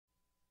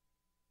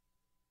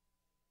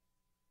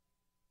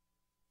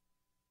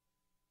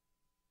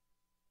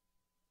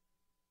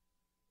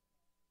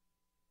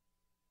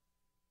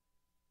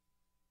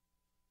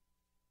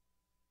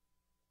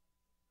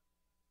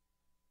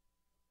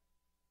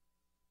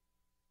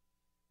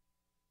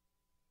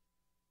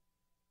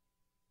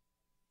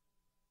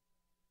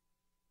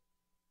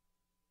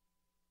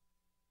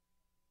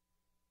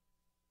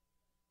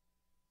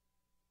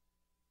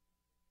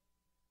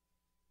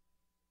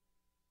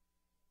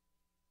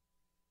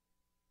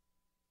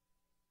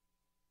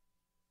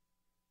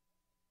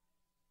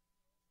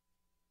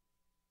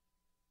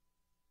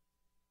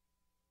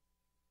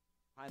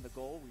Behind the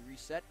goal, we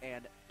reset,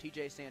 and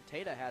TJ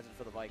Santata has it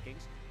for the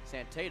Vikings.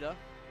 Santata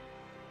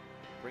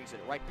brings it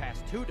right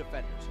past two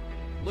defenders.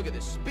 Look at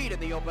this speed in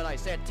the open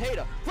ice.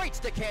 Santata, great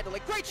stick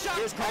handling, great shot.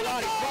 Here's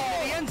Carlotti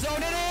in the end zone.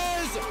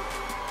 It is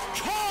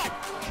caught.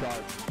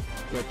 Sharp,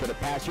 good for the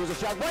pass. Here's a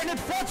shot right in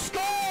front.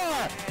 Score!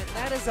 And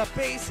that is a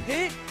base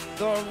hit.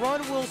 The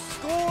run will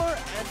score.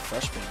 And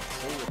freshman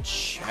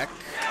Polachek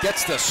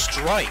gets the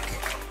strike.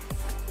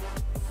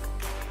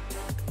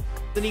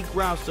 Anthony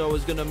Grosso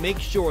is going to make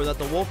sure that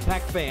the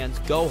Wolfpack fans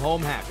go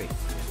home happy.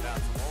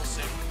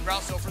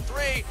 Grosso for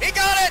three. He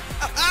got it!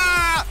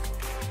 Ah!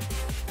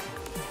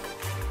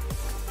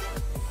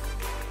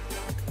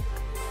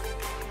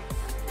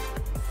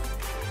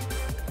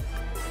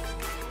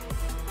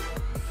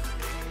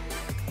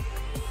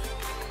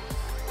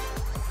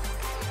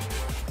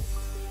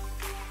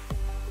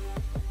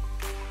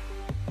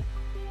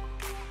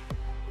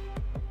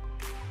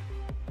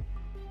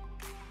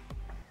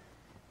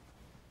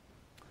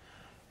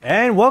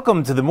 And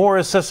welcome to the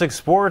Morris Sussex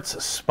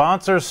Sports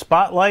Sponsor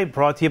Spotlight,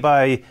 brought to you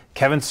by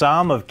Kevin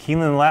Saum of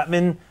Kienlen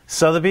Lattmann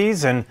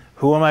Sotheby's. And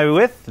who am I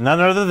with?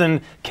 None other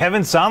than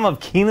Kevin Saum of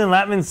Kienlen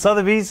Lattmann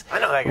Sotheby's. I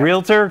know that guy.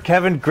 Realtor.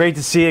 Kevin, great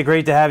to see you.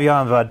 Great to have you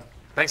on, bud.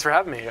 Thanks for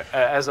having me.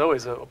 As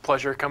always, a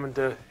pleasure coming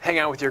to hang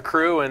out with your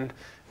crew and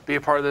be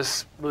a part of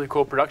this really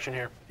cool production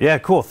here. Yeah,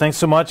 cool. Thanks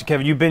so much.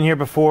 Kevin, you've been here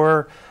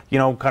before, you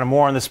know, kind of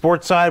more on the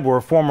sports side. We're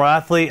a former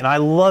athlete, and I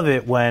love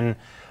it when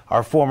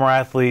our former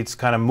athletes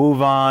kind of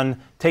move on,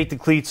 take the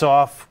cleats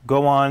off,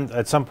 go on.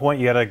 At some point,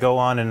 you got to go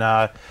on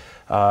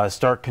and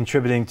start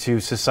contributing to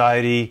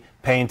society,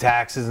 paying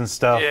taxes and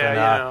stuff. Yeah, and,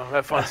 you know,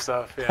 that fun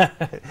stuff, yeah.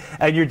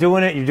 And you're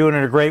doing it. You're doing it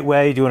in a great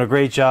way. You're doing a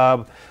great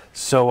job.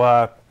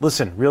 So,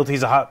 listen,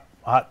 Realty's a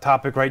hot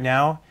topic right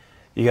now.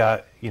 You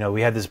got, you know,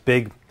 we had this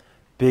big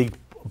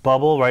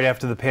bubble right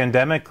after the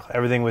pandemic.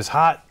 Everything was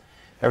hot.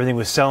 Everything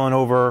was selling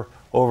over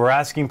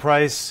asking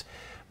price.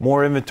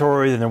 More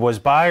inventory than there was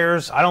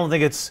buyers. I don't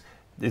think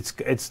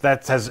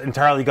that has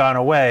entirely gone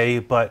away,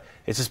 but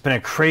it's just been a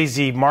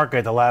crazy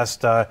market the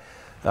last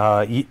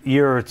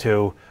year or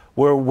two.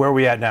 Where are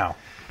we at now?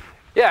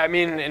 Yeah, I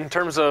mean, in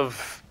terms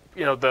of,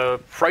 you know, the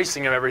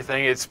pricing of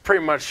everything, it's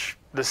pretty much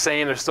the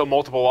same. There's still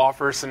multiple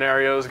offer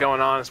scenarios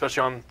going on,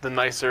 especially on the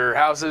nicer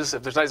houses.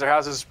 If there's nicer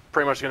houses,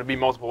 pretty much going to be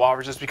multiple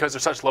offers just because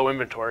there's such low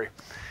inventory.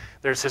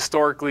 There's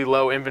historically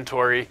low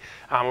inventory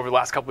over the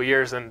last couple of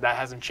years, and that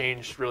hasn't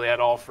changed really at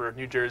all for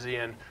New Jersey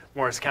and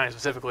Morris County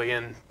specifically.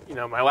 And, you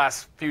know, my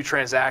last few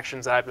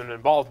transactions that I've been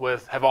involved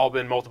with have all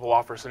been multiple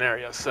offer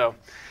scenarios. So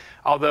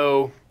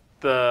although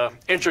the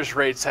interest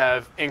rates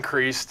have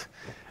increased,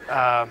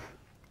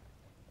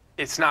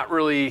 it's not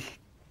really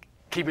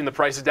keeping the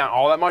prices down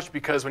all that much,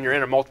 because when you're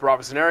in a multiple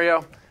offer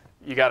scenario,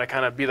 you got to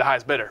kind of be the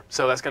highest bidder.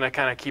 So that's going to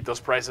kind of keep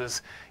those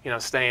prices, you know,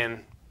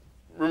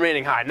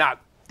 remaining high. Not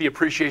the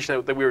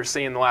appreciation that we were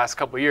seeing the last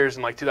couple of years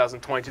in like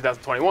 2020,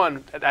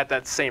 2021 at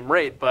that same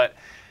rate. But,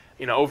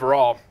 you know,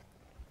 overall,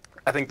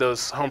 I think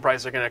those home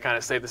prices are going to kind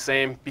of stay the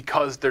same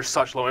because there's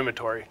such low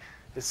inventory.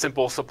 It's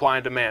simple supply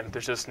and demand.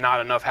 There's just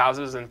not enough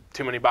houses and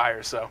too many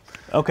buyers. So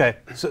okay,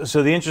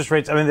 so the interest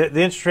rates. I mean,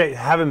 the interest rate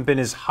haven't been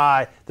as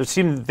high. They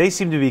seem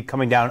to be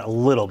coming down a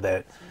little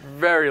bit.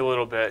 Very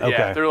little bit. Okay.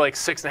 Yeah, they're like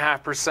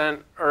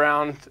 6.5%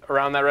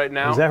 around that right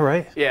now. Is that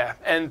right? Yeah,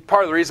 and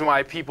part of the reason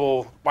why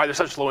there's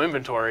such low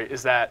inventory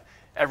is that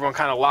everyone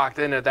kind of locked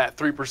in at that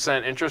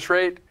 3% interest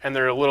rate, and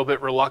they're a little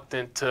bit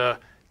reluctant to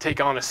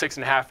take on a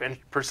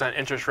 6.5%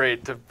 interest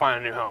rate to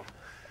find a new home.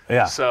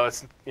 Yeah. So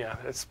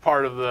it's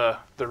part of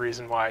the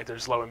reason why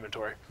there's low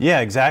inventory.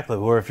 Yeah, exactly.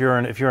 Or if you're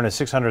in a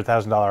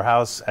 $600,000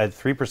 house at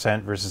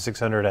 3% versus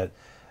 $600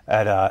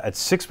 at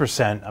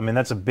 6%, I mean,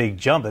 that's a big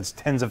jump. That's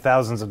tens of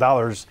thousands of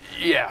dollars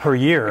per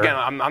year. Again,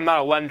 I'm not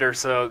a lender,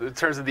 so in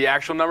terms of the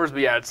actual numbers,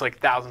 but yeah, it's like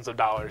thousands of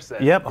dollars.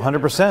 Yep,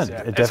 100%.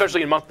 Yeah.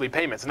 Especially in monthly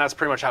payments, and that's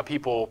pretty much how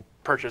people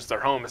purchase their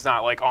home. It's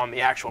not like on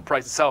the actual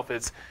price itself.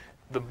 It's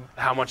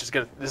how much this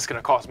is going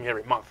to cost me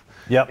every month.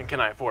 Yep. And can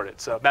I afford it?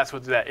 So that's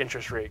what that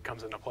interest rate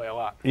comes into play a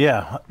lot.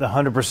 Yeah,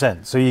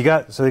 100%. So you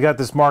got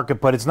this market,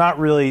 but it's not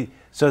really.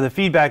 So the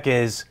feedback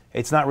is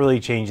it's not really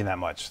changing that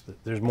much.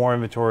 There's more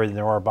inventory than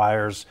there are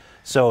buyers.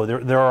 So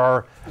there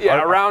are.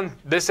 Yeah, around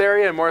this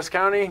area in Morris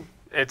County,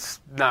 it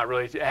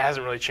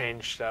hasn't really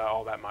changed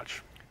all that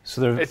much.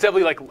 So it's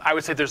definitely I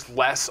would say there's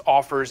less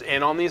offers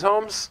in on these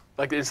homes.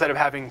 Like instead of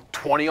having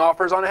 20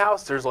 offers on a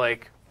house, there's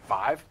like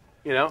 5.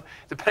 You know,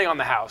 depending on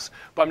the house.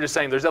 But I'm just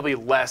saying there's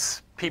definitely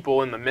less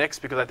people in the mix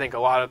because I think a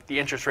lot of the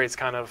interest rates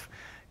kind of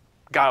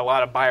got a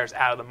lot of buyers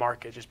out of the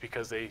market just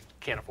because they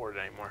can't afford it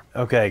anymore.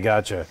 Okay,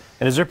 gotcha.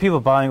 And is there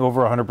people buying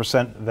over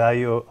 100%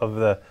 value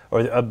of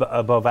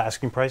above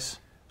asking price?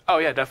 Oh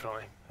yeah,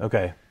 definitely.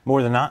 Okay,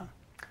 more than not?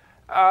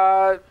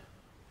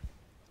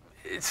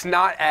 It's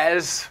not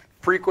as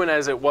frequent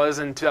as it was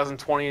in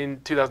 2020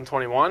 and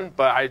 2021,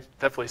 but I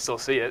definitely still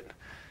see it.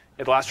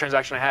 Yeah, the last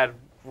transaction I had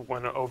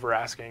went over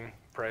asking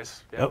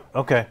price. Yeah. Oh,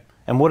 okay.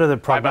 And what are the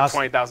about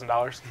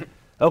 $20,000.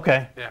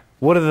 Okay. Yeah.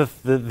 What are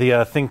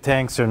the think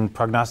tanks and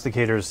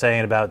prognosticators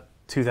saying about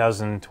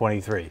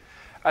 2023?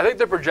 I think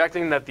they're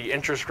projecting that the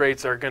interest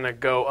rates are going to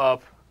go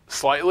up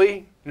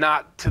slightly,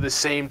 not to the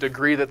same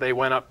degree that they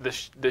went up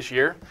this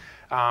year,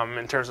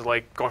 in terms of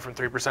like going from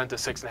 3% to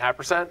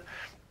 6.5%.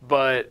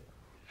 But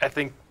I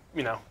think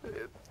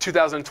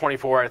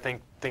 2024, I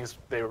think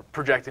they were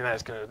projecting that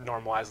it's going to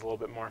normalize a little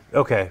bit more.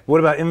 Okay. What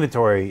about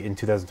inventory in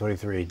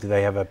 2023? Do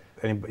they have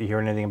anybody hear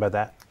anything about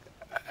that?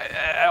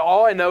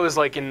 All I know is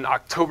like in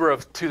October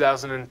of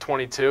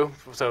 2022,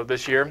 so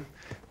this year,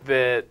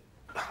 that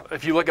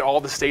if you look at all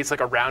the states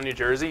like around New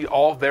Jersey,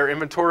 all of their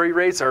inventory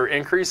rates are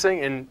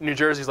increasing, and New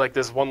Jersey's like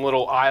this one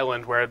little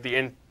island where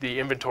the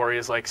inventory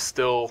is like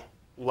still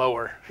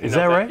lower. Is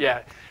that right?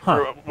 Yeah,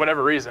 for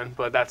whatever reason,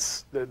 but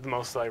that's the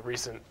most like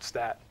recent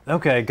stat.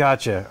 Okay,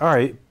 gotcha. All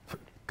right,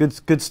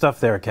 good stuff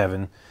there,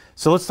 Kevin.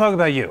 So let's talk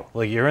about you.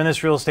 Like, you're in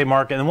this real estate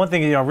market, and one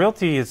thing,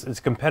 realty is a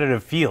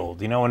competitive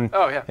field, and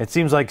it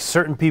seems like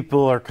certain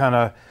people are kind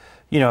of,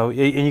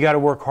 and you got to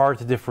work hard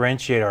to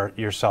differentiate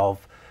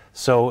yourself.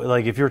 So,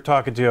 like, if you're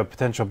talking to a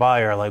potential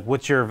buyer, like,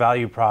 what's your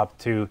value prop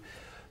to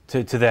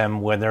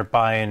them when they're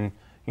buying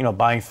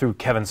through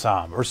Kevin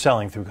Saum or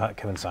selling through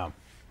Kevin Saum?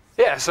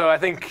 Yeah, so I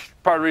think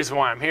part of the reason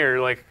why I'm here,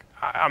 like,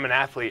 I'm an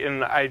athlete, and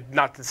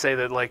not to say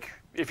that, like,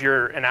 if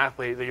you're an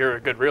athlete that you're a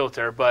good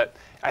realtor, but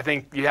I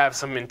think you have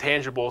some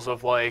intangibles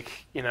of,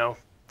 like,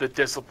 the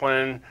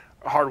discipline,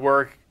 hard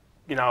work,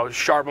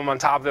 sharp. I'm on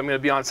top of it. I'm going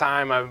to be on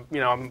time. I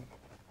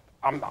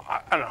don't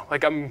know,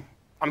 like, I'm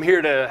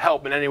here to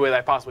help in any way that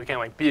I possibly can,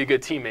 like, be a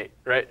good teammate,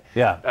 right?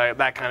 Yeah.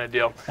 That kind of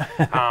deal.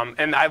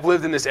 And I've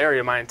lived in this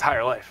area my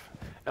entire life,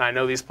 and I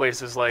know these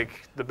places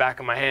like the back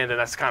of my hand, and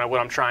that's kind of what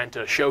I'm trying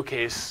to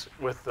showcase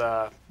with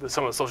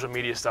some of the social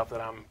media stuff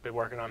that I'm been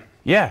working on.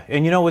 Yeah,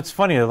 and it's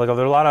funny. Like, there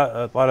are a lot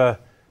of we're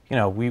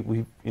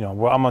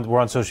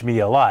on social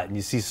media a lot, and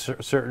you see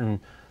certain,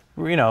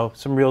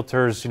 some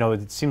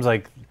realtors. It seems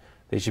like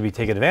they should be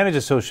taking advantage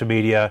of social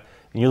media,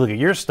 and you look at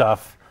your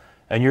stuff,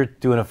 and you're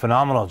doing a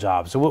phenomenal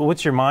job. So,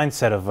 what's your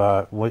mindset of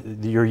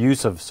your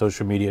use of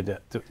social media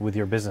with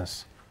your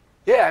business?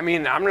 Yeah, I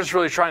mean, I'm just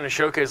really trying to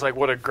showcase like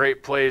what a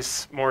great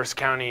place Morris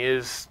County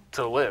is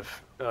to live,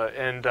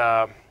 and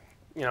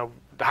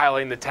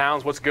highlighting the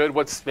towns, what's good,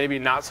 what's maybe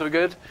not so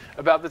good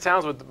about the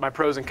towns with my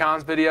pros and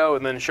cons video,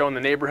 and then showing the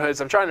neighborhoods.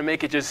 I'm trying to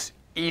make it just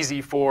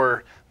easy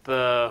for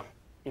the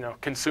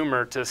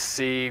consumer to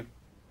see,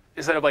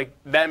 instead of like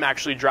them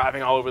actually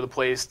driving all over the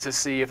place to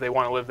see if they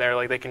want to live there.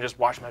 Like, they can just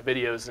watch my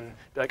videos and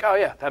be like, oh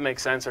yeah, that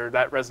makes sense, or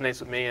that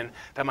resonates with me, and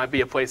that might be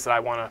a place that I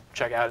want to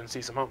check out and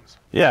see some homes.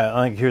 Yeah,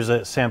 like, here's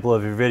a sample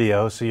of your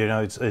video. So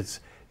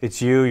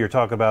it's you. You're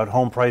talking about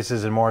home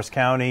prices in Morris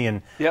County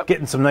and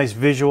getting some nice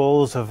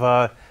visuals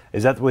of.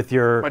 Is that with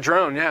my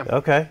drone? Yeah.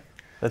 Okay,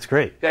 that's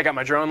great. Yeah, I got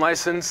my drone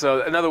license.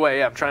 So another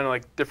way, I'm trying to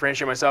like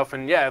differentiate myself.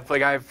 And yeah,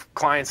 like, I have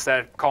clients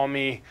that call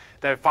me,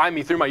 that find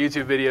me through my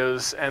YouTube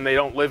videos, and they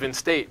don't live in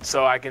state.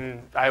 So I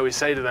always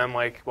say to them,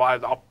 like,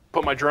 well, I'll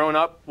put my drone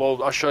up.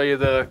 Well, I'll show you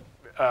the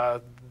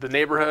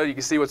neighborhood. You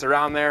can see what's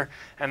around there,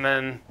 and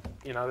then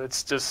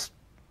it's just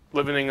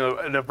living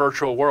in a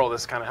virtual world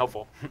is kind of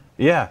helpful.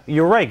 Yeah,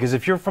 you're right. Because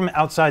if you're from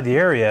outside the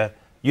area,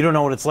 you don't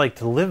know what it's like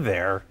to live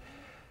there.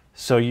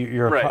 So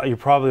you're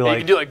probably like, you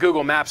can do like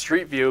Google Maps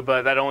Street View,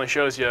 but that only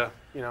shows you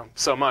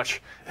so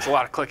much. It's a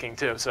lot of clicking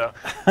too. So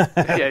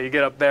yeah, you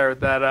get up there with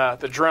that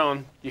the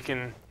drone, you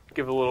can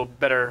give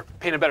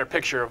paint a better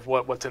picture of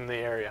what's in the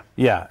area.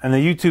 Yeah, and the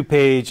YouTube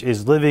page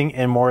is Living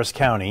in Morris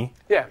County.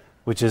 Yeah,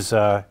 which is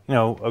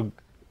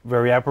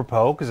very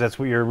apropos, because that's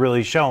what you're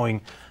really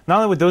showing. Not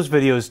only with those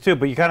videos too,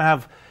 but you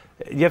have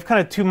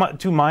kind of two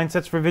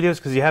mindsets for videos,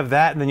 because you have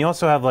that, and then you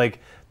also have like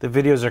the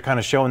videos are kind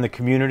of showing the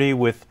community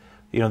with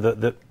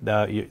the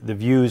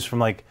views from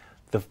like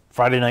the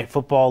Friday night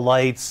football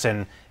lights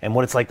and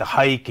what it's like to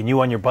hike, and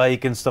you on your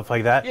bike and stuff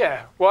like that.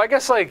 Yeah, well, I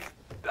guess like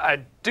I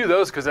do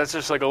those because that's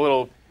just like a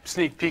little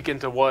sneak peek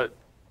into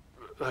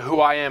who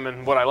I am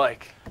and what I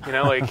like.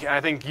 Like, I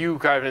think you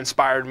kind of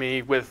inspired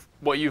me with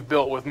what you've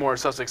built with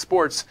Morris Sussex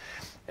Sports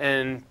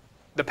and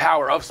the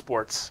power of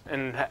sports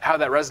and how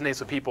that resonates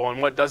with people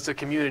and what it does to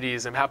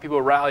communities and how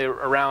people rally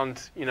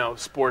around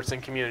sports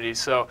and communities.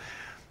 So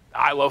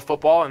I love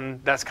football,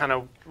 and that's kind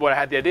of what I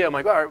had the idea. I'm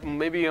like, all right,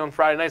 maybe on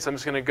Friday nights I'm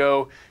just going to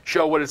go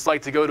show what it's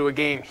like to go to a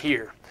game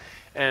here.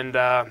 And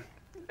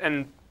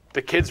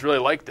the kids really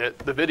liked it,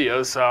 the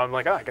videos, so I'm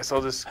like, I guess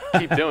I'll just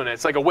keep doing it.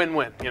 It's like a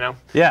win-win,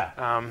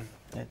 Yeah.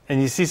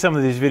 And you see some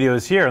of these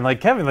videos here, and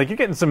like, Kevin, like, you're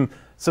getting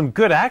some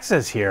good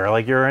access here.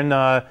 Like, you're in,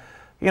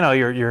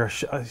 you're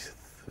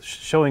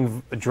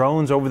showing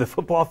drones over the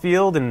football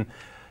field, and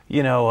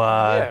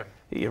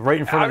right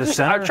in front of the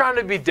center. I'm trying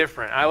to be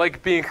different. I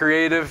like being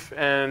creative,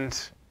 and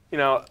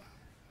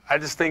I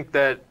just think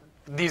that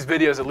these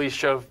videos at least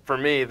show for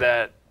me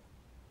that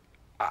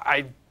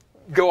I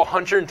go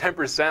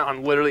 110%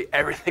 on literally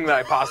everything that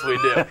I possibly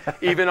do.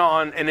 Even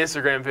on an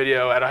Instagram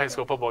video at a high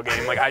school football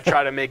game, like, I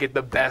try to make it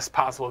the best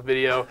possible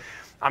video.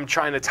 I'm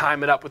trying to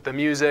time it up with the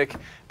music,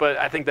 but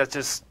I think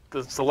that's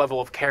the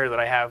level of care that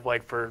I have,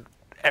 like, for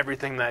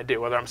everything that I do,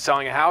 whether I'm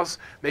selling a house,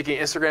 making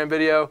an Instagram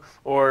video,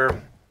 or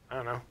I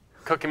don't know,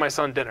 cooking my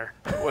son dinner,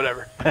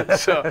 whatever.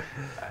 So,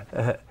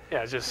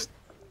 yeah, just.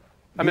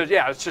 I mean,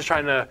 yeah, I was just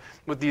trying to,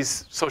 with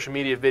these social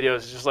media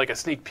videos, just like a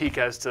sneak peek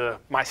as to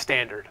my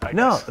standard. I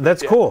guess.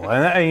 That's cool.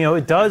 And, you know,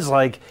 it does,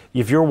 like,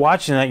 if you're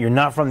watching that, you're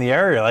not from the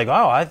area, like,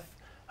 oh, I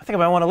think I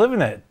might want to live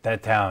in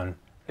that town.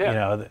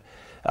 Yeah. You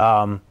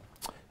know,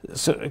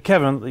 so,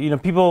 Kevin, you know,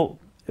 people,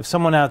 if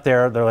someone out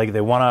there, they're like,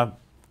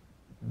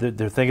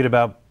 they're thinking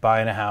about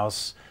buying a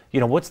house, you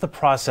know, what's the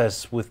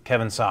process with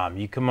Kevin Saum?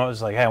 You come up,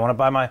 it's like, hey, I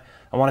want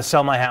to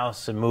sell my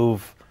house and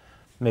move,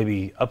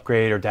 maybe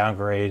upgrade or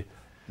downgrade.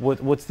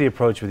 What's the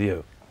approach with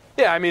you?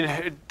 Yeah, I mean,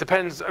 it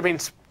depends. I mean,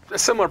 it's a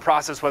similar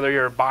process whether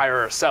you're a buyer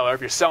or a seller. If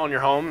you're selling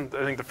your home,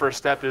 I think the first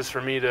step is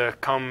for me to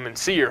come and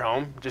see your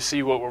home, just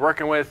see what we're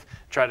working with,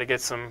 try to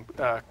get some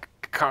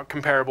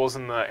comparables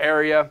in the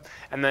area,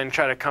 and then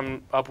try to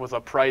come up with a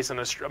price and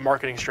a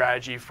marketing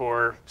strategy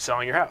for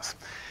selling your house.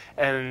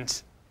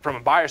 And from a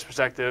buyer's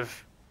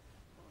perspective,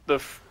 I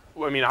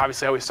mean,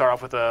 obviously I always start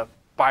off with a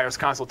buyer's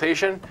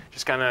consultation,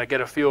 just kind of get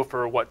a feel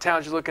for what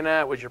towns you're looking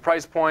at, what's your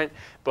price point.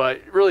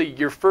 But really,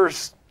 your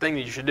first thing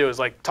that you should do is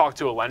like talk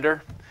to a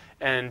lender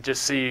and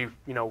just see,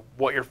 you know,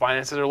 what your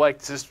finances are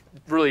like. Just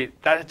really,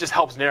 that just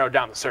helps narrow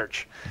down the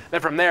search. Then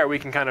from there, we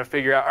can kind of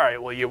figure out, all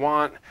right, well, you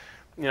want,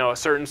 you know, a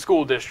certain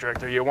school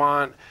district, or you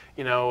want,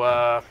 you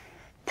know,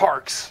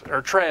 parks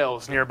or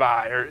trails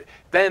nearby, or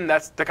then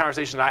that's the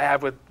conversation I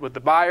have with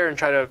the buyer and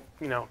try to,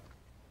 you know,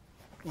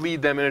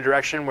 lead them in a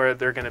direction where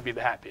they're going to be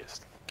the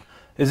happiest.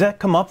 Does that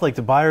come up, like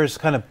the buyers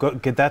kind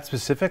of get that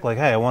specific? Like,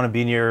 hey, I want to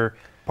be near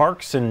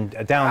parks and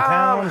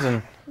downtowns?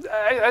 And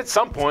at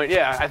some point,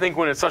 yeah. I think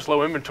when it's such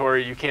low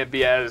inventory, you can't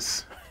be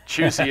as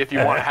choosy if you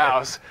want a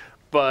house.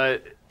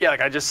 But yeah,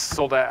 like I just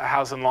sold a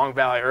house in Long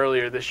Valley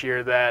earlier this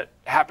year that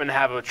happened to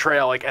have a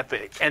trail like at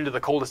the end of the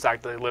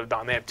cul-de-sac that they lived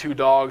on. They have 2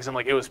 dogs, and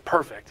like it was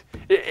perfect.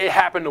 It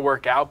happened to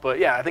work out, but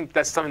yeah, I think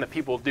that's something that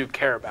people do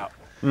care about.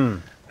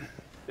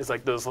 It's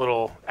like those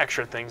little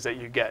extra things that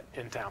you get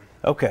in town.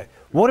 Okay.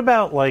 What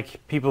about like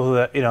people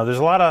who, you know, there's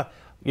a lot of,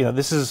 you know,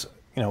 this is,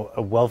 you know,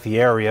 a wealthy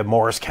area,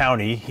 Morris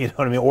County, you know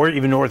what I mean, or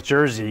even North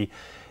Jersey.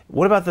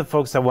 What about the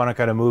folks that want to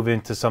kind of move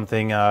into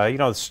something, you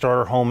know,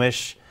 starter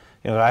home-ish?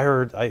 You know, I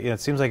heard, you know, it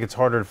seems like it's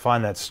harder to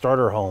find that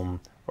starter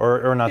home,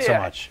 or not so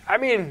much. I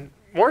mean,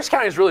 Morris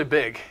County is really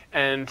big,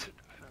 and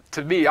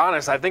to be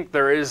honest, I think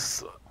there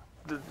is,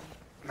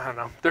 I don't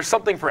know, there's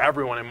something for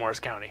everyone in Morris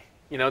County.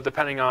 You know,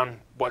 depending on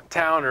what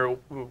town or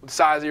the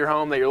size of your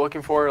home that you're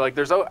looking for, like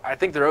I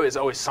think there is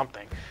always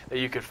something that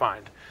you could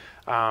find.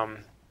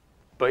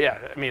 But yeah,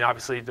 I mean,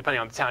 obviously, depending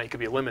on the town, you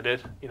could be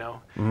limited. You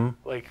know,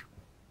 like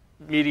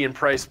median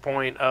price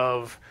point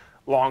of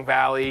Long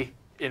Valley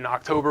in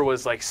October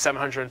was like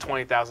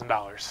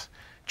 $720,000.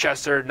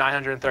 Chester,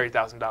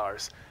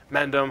 $930,000.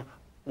 Mendham,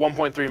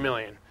 $1.3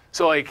 million.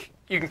 So like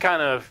you can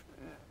kind of,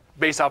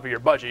 based off of your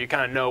budget, you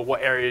kind of know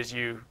what areas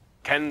you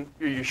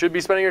should be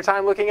spending your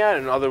time looking at,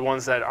 and other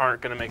ones that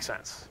aren't going to make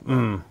sense.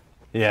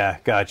 Yeah,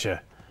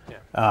 gotcha. Yeah.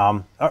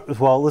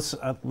 Well,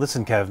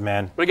 listen, Kev,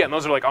 man. But again,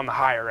 those are like on the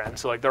higher end.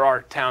 So like there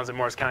are towns in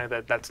Morris County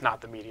that's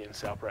not the median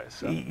sale price.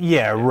 So.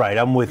 Yeah, right.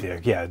 I'm with you.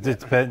 Yeah,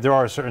 there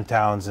are certain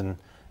towns, and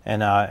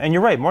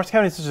you're right. Morris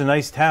County is such a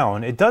nice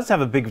town. It does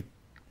have a big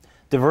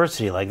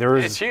diversity. Like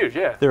it's huge.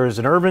 Yeah. There is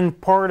an urban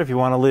part if you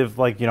want to live,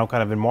 like, you know,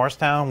 kind of in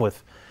Morristown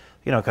with,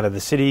 you know, kind of the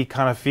city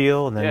kind of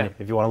feel, and then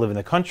if you want to live in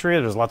the country,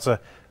 there's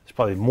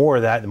probably more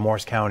of that in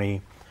Morris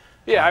County.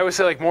 Yeah, I always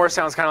say like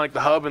Morristown's kind of like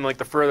the hub, and like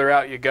the further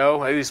out you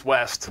go, at least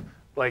west,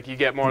 like you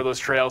get more of those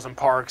trails and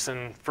parks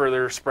and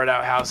further spread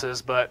out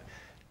houses. But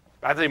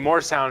I think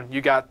Morristown,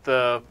 you got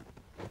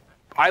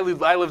I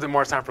lived in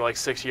Morristown for like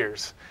 6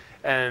 years,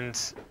 and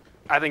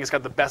I think it's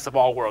got the best of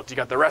all worlds. You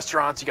got the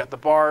restaurants, you got the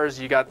bars,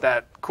 you got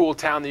that cool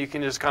town that you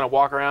can just kind of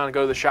walk around and go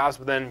to the shops,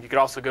 but then you could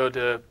also go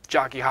to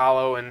Jockey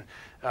Hollow and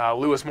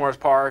Lewis Morris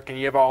Park, and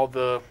you have all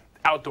the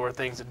outdoor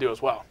things to do as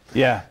well.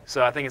 Yeah.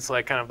 So I think it's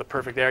like kind of the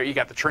perfect area. You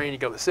got the train, you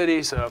go to the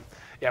city. So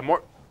yeah,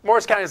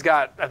 Morris County's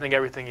got, I think,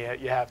 everything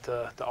you have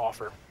to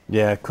offer.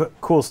 Yeah,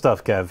 cool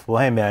stuff, Kev.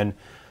 Well, hey, man,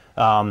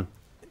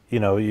 you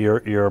know,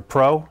 you're a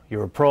pro.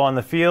 You're a pro on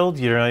the field.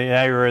 You know,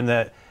 now you're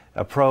a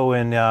pro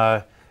in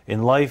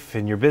life,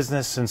 in your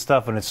business and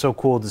stuff, and it's so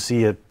cool to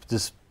see you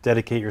just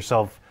dedicate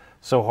yourself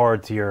so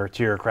hard to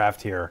your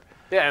craft here.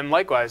 Yeah, and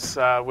likewise,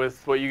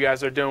 with what you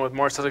guys are doing with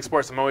Morris Celtic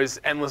Sports, I'm always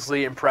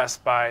endlessly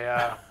impressed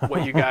by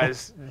what you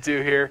guys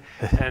do here.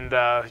 And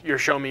you're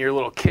showing me your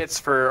little kits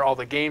for all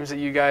the games that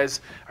you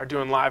guys are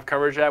doing live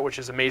coverage at, which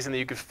is amazing that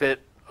you could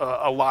fit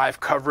a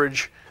live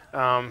coverage,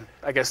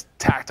 I guess,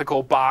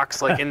 tactical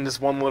box like in this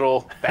one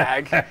little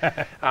bag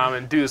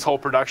and do this whole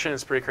production.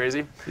 It's pretty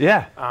crazy.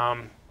 Yeah.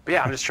 But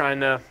yeah, I'm just trying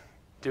to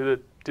do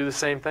the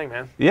same thing,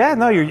 man. Yeah,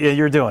 no,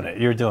 you're doing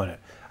it. You're doing it.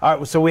 All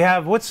right, so we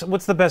have, what's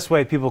the best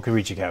way people can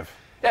reach you, Kev?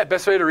 Yeah,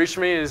 best way to reach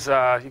me is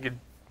you could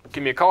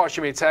give me a call or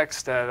shoot me a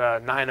text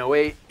at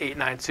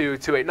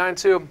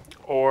 908-892-2892,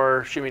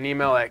 or shoot me an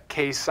email at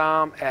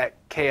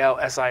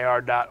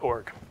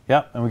ksaum@klsir.org.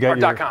 Yeah, and we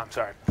got .com,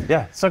 sorry.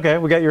 Yeah, it's okay.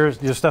 We got your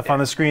stuff on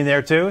the screen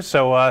there too.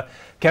 So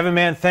Kevin,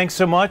 man, thanks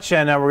so much,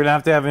 and we're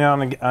going to have you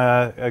on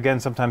again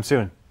sometime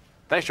soon.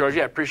 Thanks, George.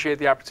 Yeah, appreciate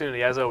the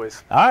opportunity, as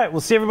always. All right,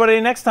 we'll see everybody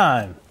next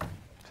time.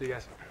 See you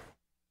guys.